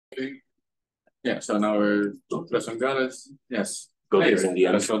Okay. Yeah, so now we're Professor Gales. Yes. Go there in the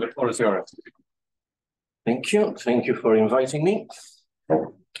end. So the floor is yours. Thank you. Thank you for inviting me.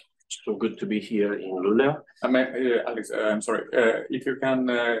 So good to be here in Luleå. Alex, I'm sorry. If you can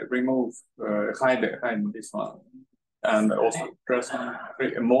hide this one, and also press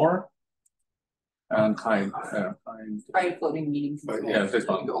more and hide. Hide floating meetings. Yes, this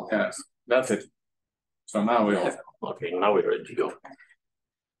one. Yes, that's it. So now we are. Okay, now we're ready to go.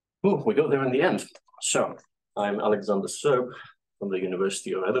 Oh, we got there in the end. So I'm Alexander Serb from the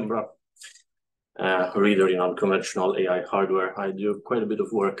University of Edinburgh, a reader in unconventional AI hardware. I do quite a bit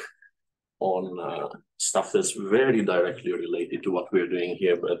of work on stuff that's very directly related to what we're doing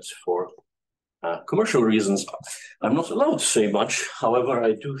here, but for commercial reasons, I'm not allowed to say much. However,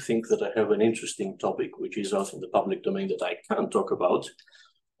 I do think that I have an interesting topic which is out in the public domain that I can talk about.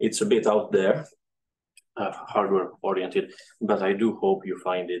 It's a bit out there, hardware oriented, but I do hope you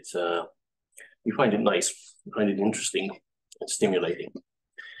find it nice, you find it interesting and stimulating.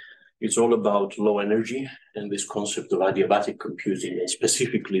 It's all about low energy and this concept of adiabatic computing, and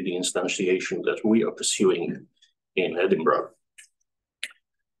specifically the instantiation that we are pursuing in Edinburgh.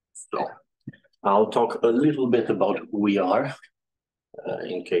 So I'll talk a little bit about who we are,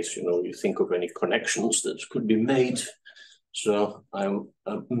 in case you think of any connections that could be made. So I'm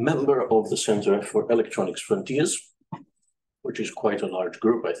a member of the Center for Electronics Frontiers, which is quite a large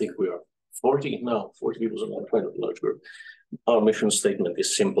group. I think we are 40 now. 40 people is quite a large group. Our mission statement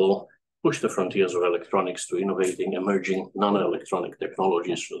is simple: push the frontiers of electronics to innovating emerging nanoelectronic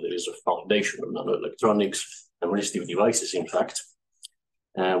technologies. So there is a foundation of nanoelectronics and resistive devices, in fact.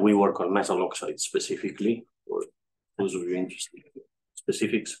 We work on metal oxides specifically, for those of you interested in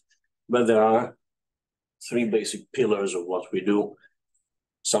specifics. But there are three basic pillars of what we do.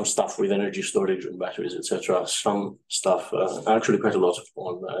 Some stuff with energy storage and batteries, etc. Some stuff, actually quite a lot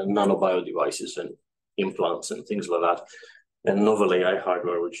on nanobio devices and implants and things like that. And novel AI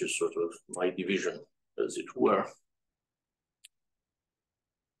hardware, which is sort of my division, as it were.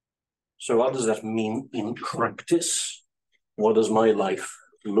 So what does that mean in practice? What does my life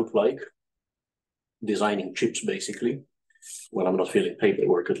look like? Designing chips, basically, when I'm not feeling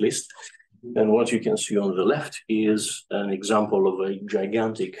paperwork, at least. And what you can see on the left is an example of a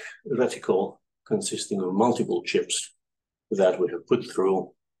gigantic reticle consisting of multiple chips that we have put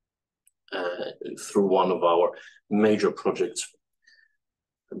through one of our major projects.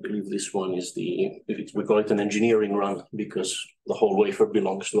 I believe this one is we call it an engineering run because the whole wafer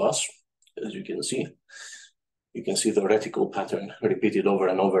belongs to us, as you can see. You can see the reticle pattern repeated over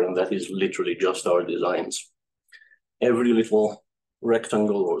and over, and that is literally just our designs. Every little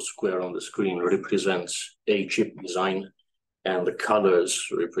rectangle or square on the screen represents a chip design, and the colors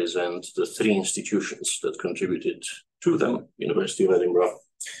represent the three institutions that contributed to them: University of Edinburgh,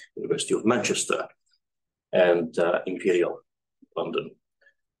 University of Manchester, and Imperial London.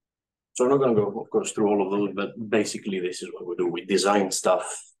 So I'm not going to go, of course, through all of those, but basically this is what we do. We design stuff,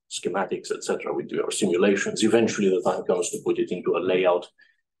 schematics, etc. We do our simulations. Eventually the time comes to put it into a layout.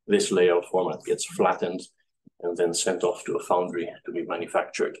 This layout format gets flattened and then sent off to a foundry to be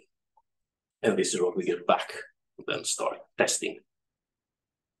manufactured. And this is what we get back and then start testing.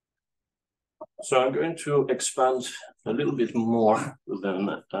 So I'm going to expand a little bit more than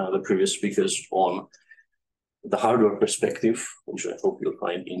the previous speakers on the hardware perspective, which I hope you'll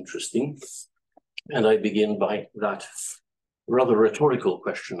find interesting. And I begin by that rather rhetorical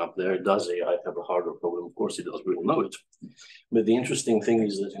question up there: does AI have a hardware problem? Of course it does, we all know it. But the interesting thing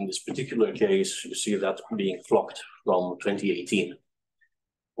is that in this particular case, you see that being clocked from 2018,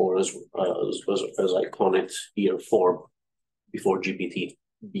 or as I call it, year 4, before GPT,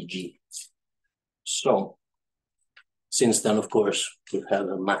 BG. So since then, of course, we've had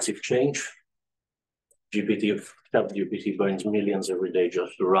a massive change. ChatGPT burns millions every day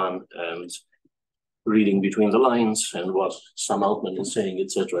just to run, and reading between the lines and what Sam Altman is saying,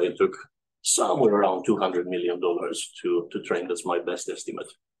 etc., it took somewhere around $200 million to train. That's my best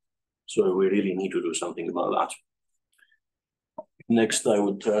estimate. So we really need to do something about that. Next, I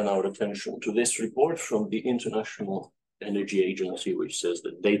would turn our attention to this report from the International Energy Agency, which says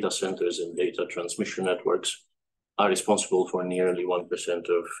that data centers and data transmission networks are responsible for nearly 1%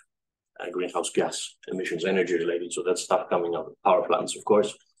 of greenhouse gas emissions, energy related. So that's stuff coming out of power plants, of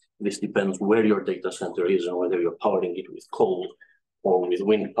course. This depends where your data center is and whether you're powering it with coal or with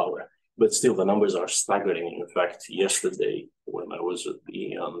wind power. But still, the numbers are staggering. In fact, yesterday, when I was at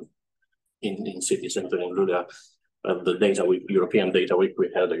the in city center in Luleå, the data week, European Data Week,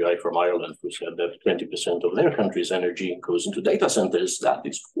 we had a guy from Ireland who said that 20% of their country's energy goes into data centers. That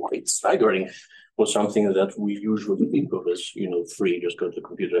is quite staggering. for something that we usually think of as, free, just go to the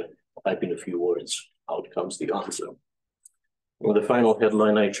computer, type in a few words, out comes the answer. Well, the final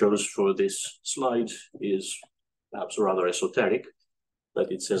headline I chose for this slide is perhaps rather esoteric,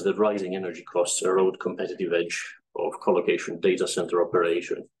 but it says that rising energy costs erode competitive edge of colocation data center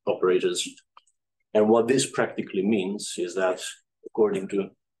operators. And what this practically means is that, according to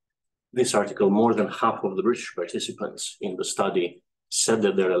this article, more than half of the British participants in the study said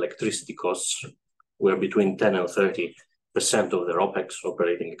that their electricity costs were between 10 and 30% of their OPEX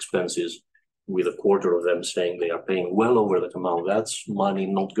operating expenses, with a quarter of them saying they are paying well over that amount. That's money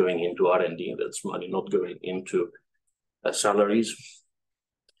not going into R&D, that's money not going into salaries.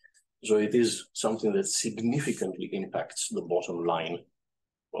 So it is something that significantly impacts the bottom line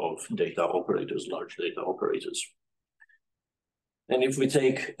of data operators, large data operators. And if we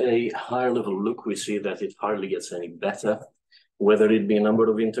take a higher level look, we see that it hardly gets any better, whether it be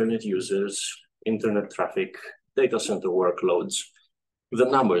number of internet users, internet traffic, data center workloads. The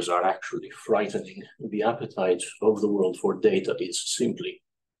numbers are actually frightening. The appetite of the world for data is simply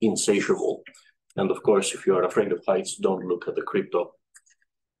insatiable. And of course, if you are afraid of heights, don't look at the crypto.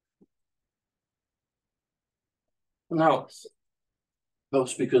 Now,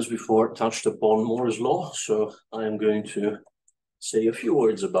 those speakers before touched upon Moore's law, so I am going to say a few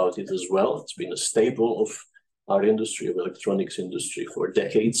words about it as well. It's been a staple of our industry, of electronics industry, for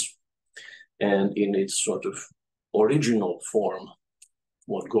decades. And in its sort of original form,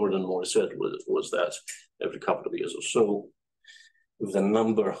 what Gordon Moore said was that every couple of years or so, the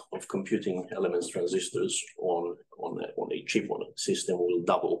number of computing elements, transistors on a chip, on a system, will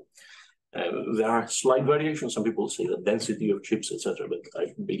double. There are slight variations. Some people say the density of chips, etc. But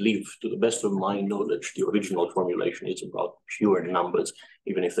I believe, to the best of my knowledge, the original formulation is about pure numbers.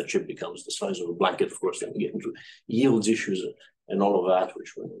 Even if the chip becomes the size of a blanket, of course, then we get into yields issues and all of that,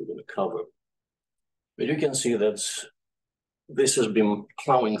 which we're going to cover. But you can see that this has been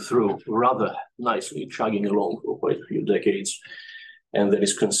plowing through rather nicely, chugging along for quite a few decades. And there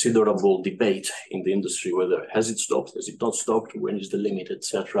is considerable debate in the industry whether has it stopped, has it not stopped, when is the limit,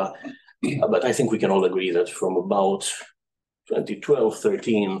 etc. But I think we can all agree that from about 2012,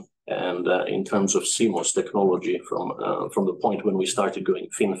 13, and in terms of CMOS technology, from the point when we started going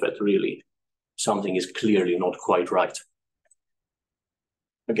FinFET, really, something is clearly not quite right.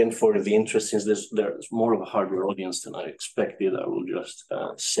 Again, for the interest, since there's more of a hardware audience than I expected, I will just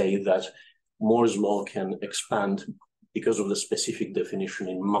say that Moore's law can expand because of the specific definition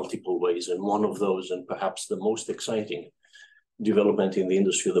in multiple ways. And one of those, and perhaps the most exciting development in the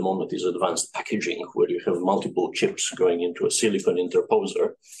industry at the moment, is advanced packaging, where you have multiple chips going into a silicon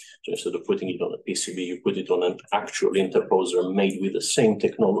interposer. So instead of putting it on a PCB, you put it on an actual interposer made with the same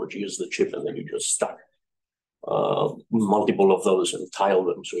technology as the chip, and then you just stack multiple of those and tile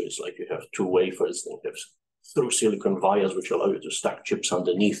them. So it's like you have two wafers, then you have through silicon vias, which allow you to stack chips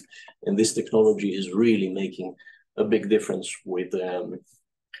underneath. And this technology is really making a big difference, with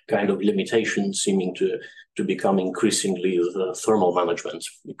kind of limitations seeming to become increasingly thermal management.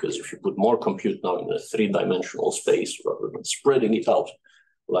 Because if you put more compute now in a three-dimensional space rather than spreading it out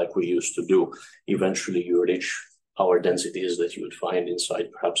like we used to do, eventually you reach power densities that you would find inside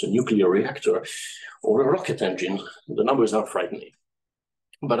perhaps a nuclear reactor or a rocket engine. The numbers are frightening.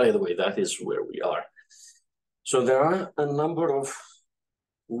 But either way, that is where we are. So there are a number of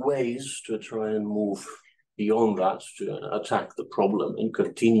ways to try and move beyond that, to attack the problem and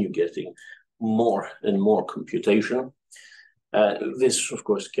continue getting more and more computation. This, of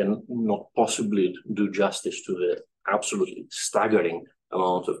course, can not possibly do justice to the absolutely staggering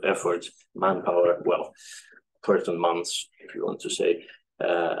amount of effort, manpower, well, person months, if you want to say,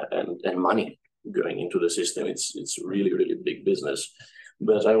 and money going into the system. It's really, really big business.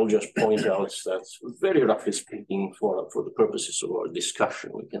 But I will just point out that, very roughly speaking, for the purposes of our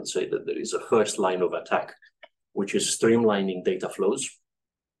discussion, we can say that there is a first line of attack, which is streamlining data flows,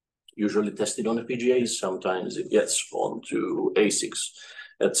 usually tested on FPGAs. Sometimes it gets onto ASICs,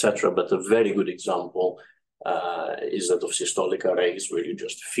 etc. But a very good example is that of systolic arrays, where you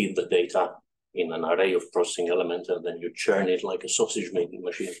just feed the data in an array of processing elements, and then you churn it like a sausage-making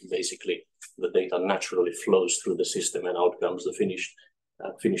machine. Basically, the data naturally flows through the system, and out comes the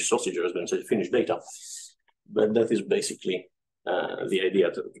finished sausage, or as I say, finished data. But that is basically the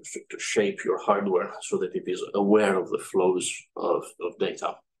idea, to shape your hardware so that it is aware of the flows of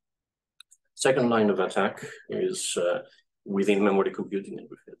data. Second line of attack is within memory computing, and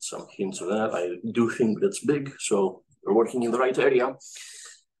we've had some hints of that. I do think that's big, so we're working in the right area,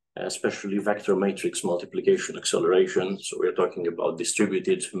 especially vector matrix multiplication acceleration. So we're talking about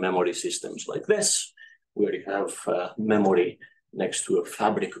distributed memory systems like this, where you have memory next to a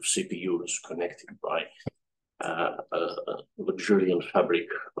fabric of CPUs connected by a luxuriant fabric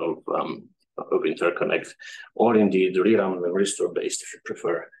of interconnect, or indeed DRAM and restore based if you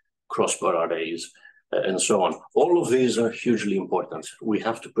prefer, crossbar arrays, and so on. All of these are hugely important. We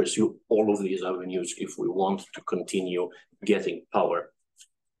have to pursue all of these avenues if we want to continue getting power.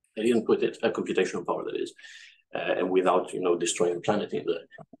 I didn't put it, computational power that is, and without destroying the planet in the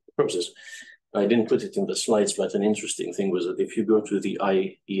process. I didn't put it in the slides, but an interesting thing was that if you go to the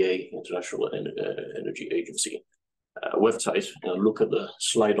IEA, International Energy Agency website, and look at the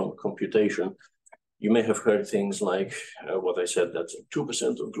slide on computation, you may have heard things like what I said, that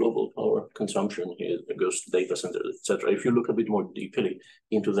 2% of global power consumption goes to data centers, etc. If you look a bit more deeply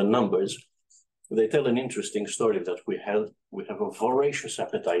into the numbers, they tell an interesting story that we have a voracious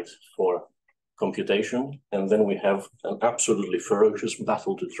appetite for computation, and then we have an absolutely ferocious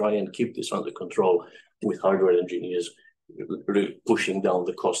battle to try and keep this under control with hardware engineers really pushing down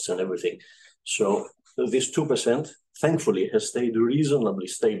the costs and everything. So this 2%, thankfully, has stayed reasonably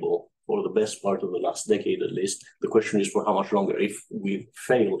stable for the best part of the last decade at least. The question is for how much longer. If we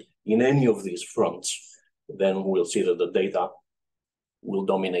fail in any of these fronts, then we'll see that the data will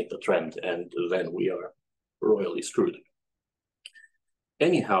dominate the trend, and then we are royally screwed.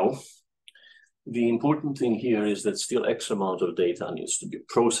 Anyhow, the important thing here is that still X amount of data needs to be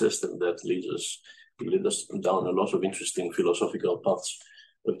processed, and that leads us down a lot of interesting philosophical paths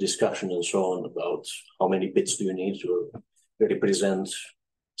of discussion and so on about how many bits do you need to represent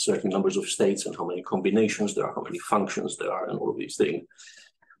certain numbers of states, and how many combinations there are, how many functions there are, and all of these things.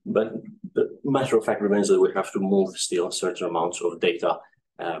 But the matter of fact remains that we have to move still certain amounts of data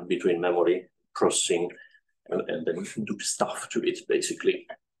between memory, processing, and then do stuff to it, basically,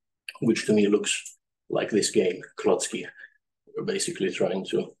 which to me looks like this game, Klotsky. We're basically trying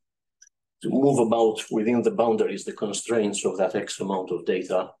to move about within the boundaries, the constraints of that X amount of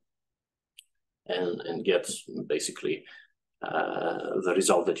data, and get basically the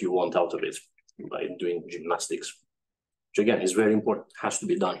result that you want out of it by doing gymnastics, which again is very important, has to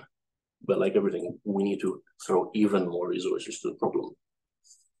be done. But like everything, we need to throw even more resources to the problem.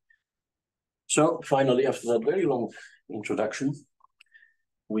 So finally, after that very long introduction,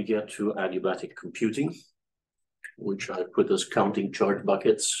 we get to adiabatic computing, which I put as counting charge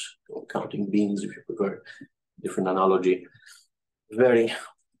buckets, or counting beans, if you prefer, different analogy. Very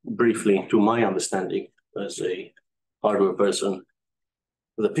briefly, to my understanding as a hardware person,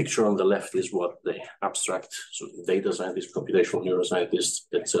 the picture on the left is what the abstract sort of data scientist, computational neuroscientist,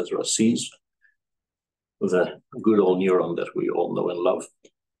 etc. sees. The good old neuron that we all know and love.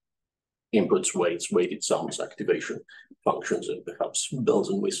 Inputs, weights, weighted sums, activation functions, and perhaps bells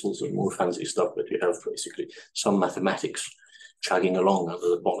and whistles and more fancy stuff, but you have basically some mathematics chugging along under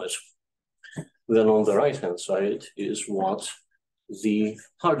the bonnet. Then on the right-hand side is what the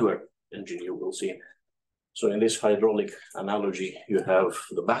hardware engineer will see. So in this hydraulic analogy, you have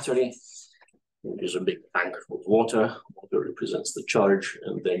the battery, which is a big tank of water. Water represents the charge,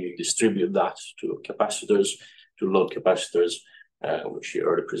 and then you distribute that to capacitors, to load capacitors, which here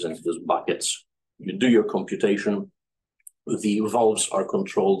are represented as buckets. You do your computation. The valves are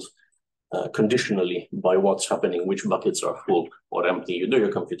controlled conditionally by what's happening, which buckets are full or empty. You do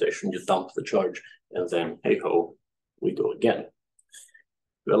your computation, you dump the charge, and then, hey-ho, we go again.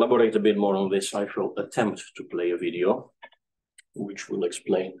 To elaborate a bit more on this, I shall attempt to play a video which will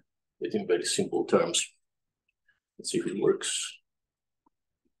explain it in very simple terms. Let's see if it works.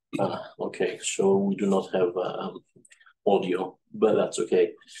 Okay, so we do not have audio, but that's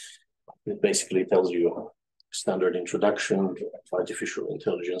okay. It basically tells you standard introduction. Artificial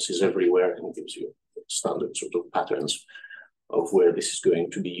intelligence is everywhere and gives you standard sort of patterns of where this is going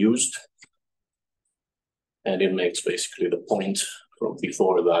to be used. And it makes basically the point from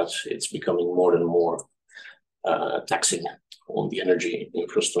before that it's becoming more and more taxing on the energy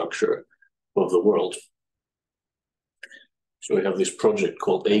infrastructure of the world. So we have this project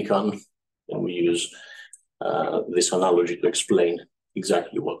called ACAN, and we use this analogy to explain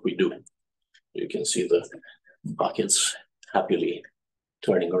exactly what we do. You can see the buckets happily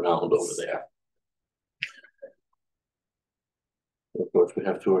turning around over there. Of course, we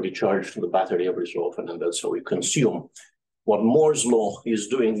have to recharge the battery every so often, and that's how we consume. What Moore's law is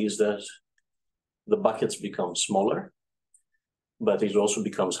doing is that the buckets become smaller, but it also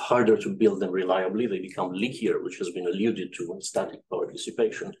becomes harder to build them reliably. They become leakier, which has been alluded to in static power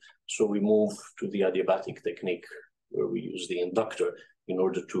dissipation. So we move to the adiabatic technique, where we use the inductor in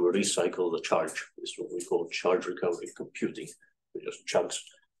order to recycle the charge. This is what we call charge recovery computing. It just chugs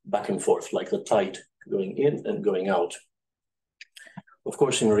back and forth like the tide going in and going out. Of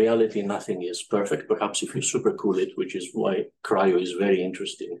course, in reality, nothing is perfect. Perhaps if you supercool it, which is why cryo is very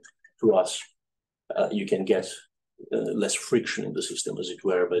interesting to us, you can get less friction in the system, as it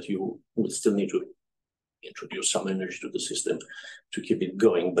were, but you would still need to introduce some energy to the system to keep it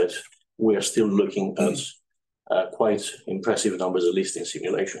going. But we are still looking at quite impressive numbers, at least in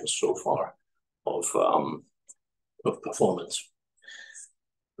simulations so far, of performance.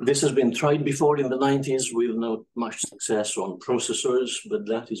 This has been tried before in the 90s with not much success on processors, but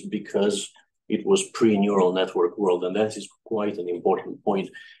that is because it was pre-neural network world, and that is quite an important point.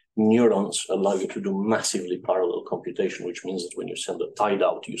 Neurons allow you to do massively parallel computation, which means that when you send a tide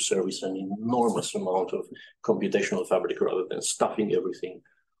out, you service an enormous amount of computational fabric rather than stuffing everything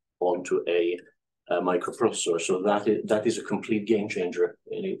onto a microprocessor. So that is a complete game changer,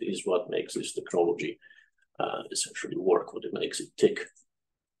 and it is what makes this technology essentially work, what it makes it tick.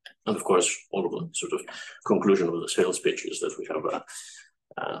 And of course, all of the sort of conclusion of the sales pitch is that we have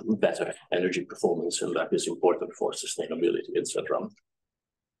a better energy performance, and that is important for sustainability, etc.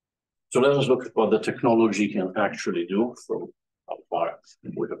 So let us look at what the technology can actually do from how far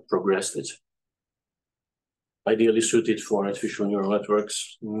we have progressed it. Ideally suited for artificial neural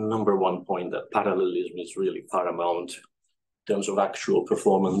networks. Number one point, that parallelism is really paramount in terms of actual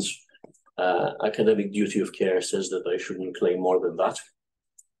performance. Academic duty of care says that I shouldn't claim more than that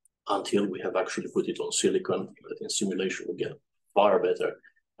until we have actually put it on silicon. But in simulation, we get far better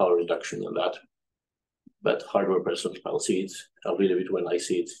power reduction than that. But hardware person, I'll believe it when I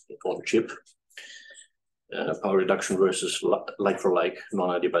see it on chip. Power reduction versus like-for-like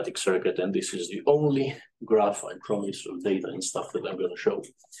non-adiabatic circuit. And this is the only graph, I promise, of data and stuff that I'm going to show.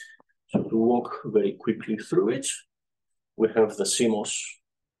 So to walk very quickly through it, we have the CMOS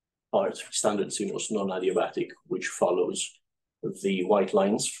part, standard CMOS non-adiabatic, which follows the white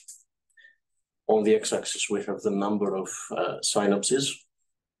lines. On the x-axis, we have the number of synapses.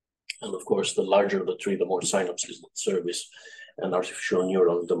 And of course, the larger the tree, the more synapses that service an artificial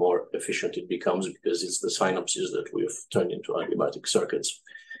neuron, the more efficient it becomes, because it's the synapses that we've turned into adiabatic circuits.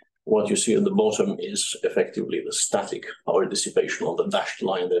 What you see at the bottom is effectively the static power dissipation on the dashed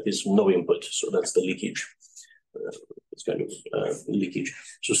line. That is no input, so that's the leakage. It's kind of leakage.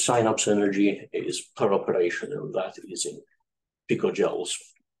 So synapse energy is per operation, and that is in picojoules.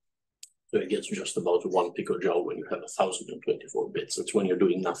 So it gets just about 1 picojoule when you have 1024 bits. That's when you're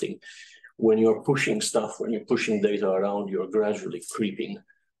doing nothing. When you're pushing stuff, when you're pushing data around, you're gradually creeping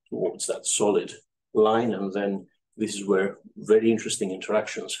towards that solid line. And then this is where very interesting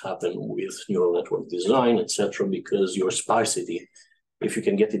interactions happen with neural network design, etc., because your sparsity, if you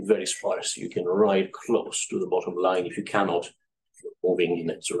can get it very sparse, you can ride close to the bottom line. If you cannot, you're moving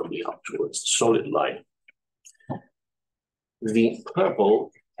inexorably up towards the solid line. The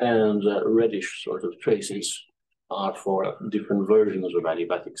purple and reddish sort of traces are for different versions of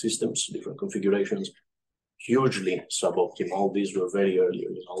adiabatic systems, different configurations, hugely suboptimal. These were very early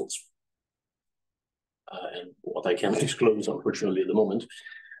results. And what I can't disclose, unfortunately, at the moment.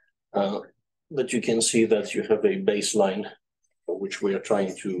 But you can see that you have a baseline which we are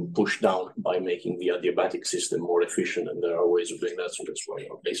trying to push down by making the adiabatic system more efficient. And there are ways of doing that. So that's why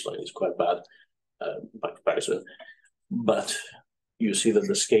our baseline is quite bad by comparison. But you see that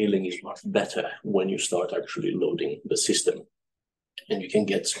the scaling is much better when you start actually loading the system. And you can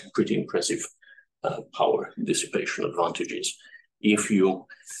get some pretty impressive power dissipation advantages if you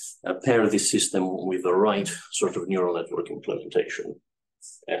pair this system with the right sort of neural network implementation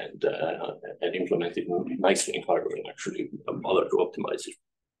and implement it nicely in hardware and actually bother to optimize it.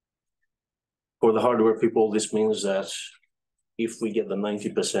 For the hardware people, this means that if we get the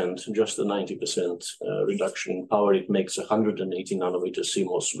 90%, just the 90% reduction in power, it makes 180 nanometer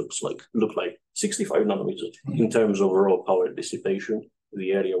CMOS look like 65 nanometers in terms of raw power dissipation.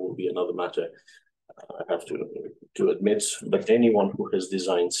 The area will be another matter, I have to admit. But anyone who has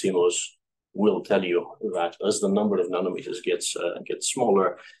designed CMOS will tell you that as the number of nanometers gets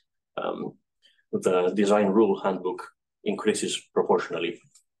smaller, the design rule handbook increases proportionally.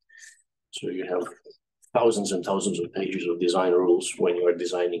 So you have thousands and thousands of pages of design rules when you are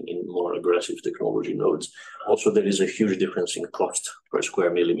designing in more aggressive technology nodes. Also, there is a huge difference in cost per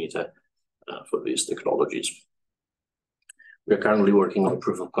square millimeter for these technologies. We are currently working on a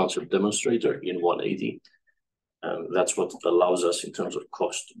proof of concept demonstrator in 180. That's what allows us in terms of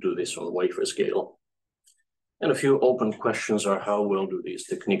cost to do this on wafer scale. And a few open questions are how well do these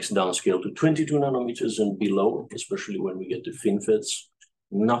techniques downscale to 22 nanometers and below, especially when we get to FinFETs.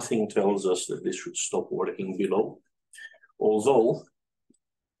 Nothing tells us that this should stop working below. Although,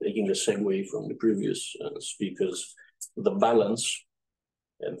 taking a segue from the previous speakers, the balance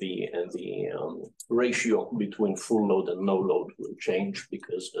the ratio between full load and no load will change,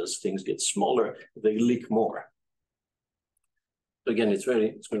 because as things get smaller, they leak more. Again, it's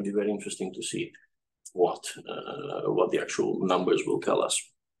going to be very interesting to see what the actual numbers will tell us.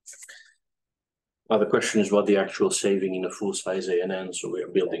 Now the question is what the actual saving in a full-size ANN. So we are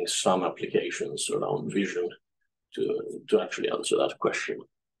building some applications around vision to actually answer that question.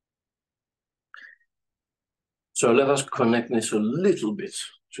 So let us connect this a little bit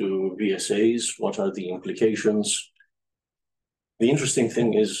to VSAs. What are the implications? The interesting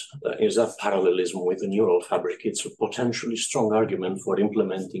thing is that parallelism with the neural fabric. It's a potentially strong argument for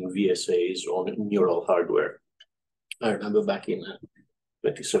implementing VSAs on neural hardware. I remember back in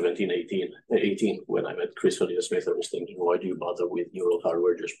 2017, 18, when I met Chris Smith, I was thinking, why do you bother with neural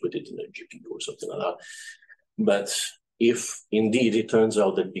hardware? Just put it in a GPU or something like that. But if indeed it turns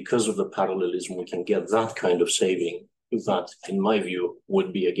out that because of the parallelism, we can get that kind of saving, that, in my view,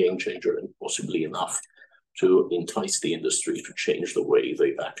 would be a game changer and possibly enough to entice the industry to change the way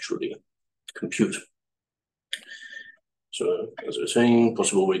they actually compute. So, as I was saying,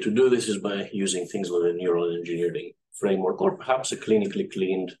 possible way to do this is by using things like a neural engineering framework, or perhaps a clinically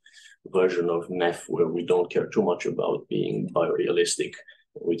cleaned version of NEF, where we don't care too much about being biorealistic.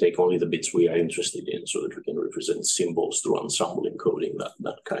 We take only the bits we are interested in, so that we can represent symbols through ensemble encoding,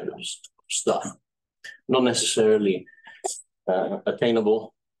 that kind of stuff. Not necessarily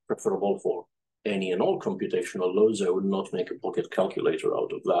attainable, preferable for any and all computational loads. I would not make a pocket calculator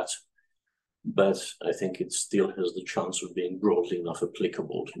out of that, but I think it still has the chance of being broadly enough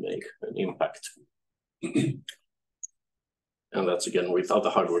applicable to make an impact. And that's again with other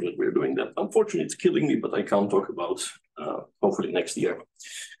hardware that we're doing that. Unfortunately, it's killing me, but I can't talk about hopefully next year.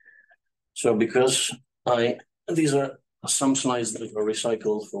 So because these are some slides that were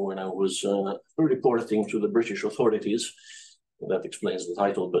recycled from when I was reporting to the British authorities. That explains the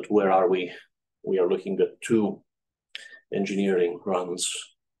title, but where are we? We are looking at 2 engineering runs,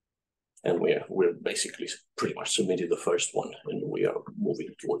 and we're basically pretty much submitted the first one, and we are moving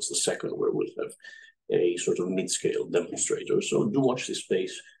towards the second, where we'll have a sort of mid-scale demonstrator. So do watch this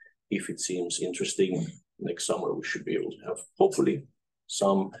space if it seems interesting. Next summer, we should be able to have, hopefully,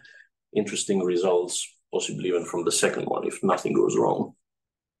 some interesting results, possibly even from the second one, if nothing goes wrong.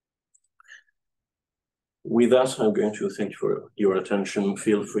 With that, I'm going to thank you for your attention.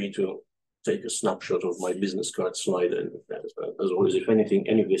 Feel free to take a snapshot of my business card slide. And as always, if anything,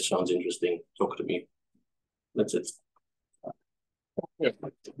 any of this sounds interesting, talk to me. That's it. Yeah.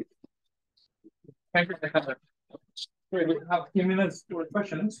 Thank you. We have a few minutes for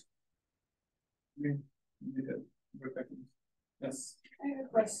questions. Yes. I have a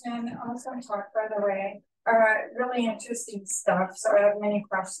question. Awesome talk, by the way. Really interesting stuff. So I have many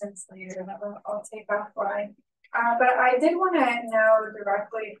questions later that I'll take offline. But I did want to know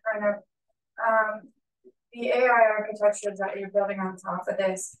directly kind of the AI architectures that you're building on top of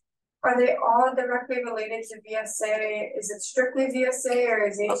this. Are they all directly related to VSA? Is it strictly VSA, or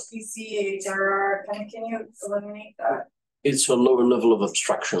is HPC, HRR? Can you eliminate that? It's a lower level of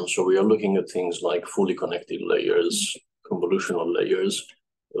abstraction. So we are looking at things like fully connected layers, convolutional layers,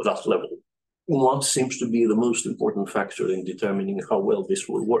 that level. What seems to be the most important factor in determining how well this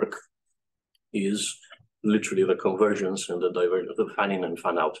will work is literally the convergence and the divergence, the fan in and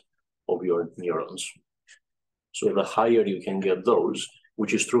fan out of your neurons. So the higher you can get those,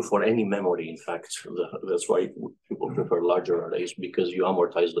 which is true for any memory, in fact, that's why people prefer larger arrays, because you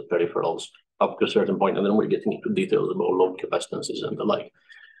amortize the peripherals up to a certain point, and then we're getting into details about load capacitances and the like.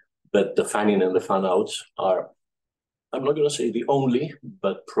 But the fan in and the fan outs are, I'm not going to say the only,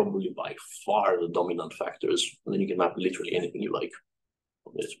 but probably by far the dominant factors. And then you can map literally anything you like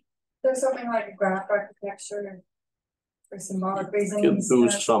on this. There's something like graph architecture for symbolic reasons. You can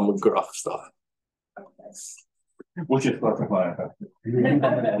do some graph stuff. Okay. Which is part of my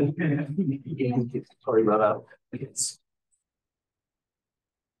Sorry about that. Yes.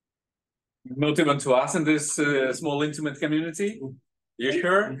 Multiple to us in this small intimate community. You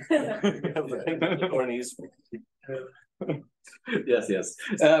sure? Yes.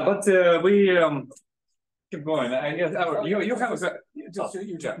 But we keep going. I guess you have just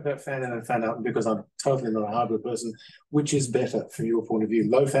you jump. fan in and fan out, because I'm totally not a hardware person. Which is better from your point of view,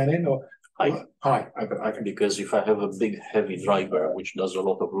 low fan in or high? High. I can. Because if I have a big heavy driver which does a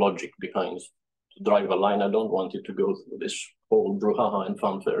lot of logic behind to drive a line, I don't want it to go through this whole brouhaha and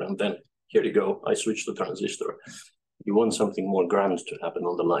fanfare, and then here you go, I switch the transistor. You want something more grand to happen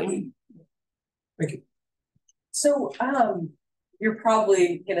on the line. Thank you. So you're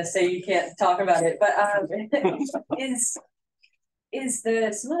probably gonna say you can't talk about it, but is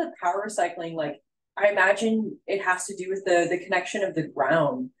some of the power cycling like I imagine it has to do with the connection of the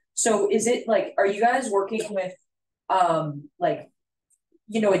ground. So is it like, are you guys working with, like,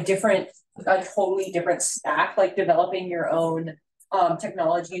 you know, a totally different stack, like developing your own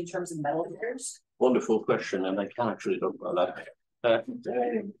technology in terms of metal gears? Wonderful question, and I can actually talk about that.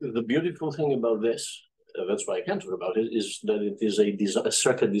 The beautiful thing about this, that's why I can talk about it, is that it is a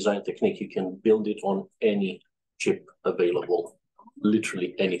circuit design technique. You can build it on any chip available,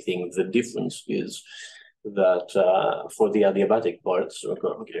 literally anything. The difference is that for the adiabatic parts,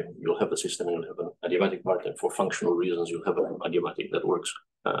 okay, you'll have a system and you'll have an adiabatic part, and for functional reasons, you'll have an adiabatic that works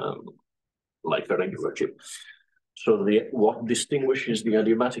like a regular chip. So what distinguishes the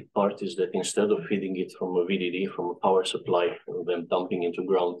adiabatic part is that instead of feeding it from a VDD, from a power supply, and then dumping into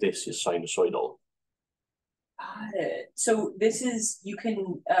ground, this is sinusoidal. Got it. So this is,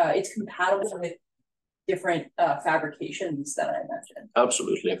 it's compatible with different fabrications that I mentioned.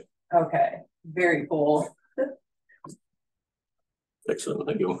 Absolutely. Okay, very cool. Excellent,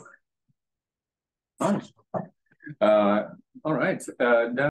 thank you. Nice. All right.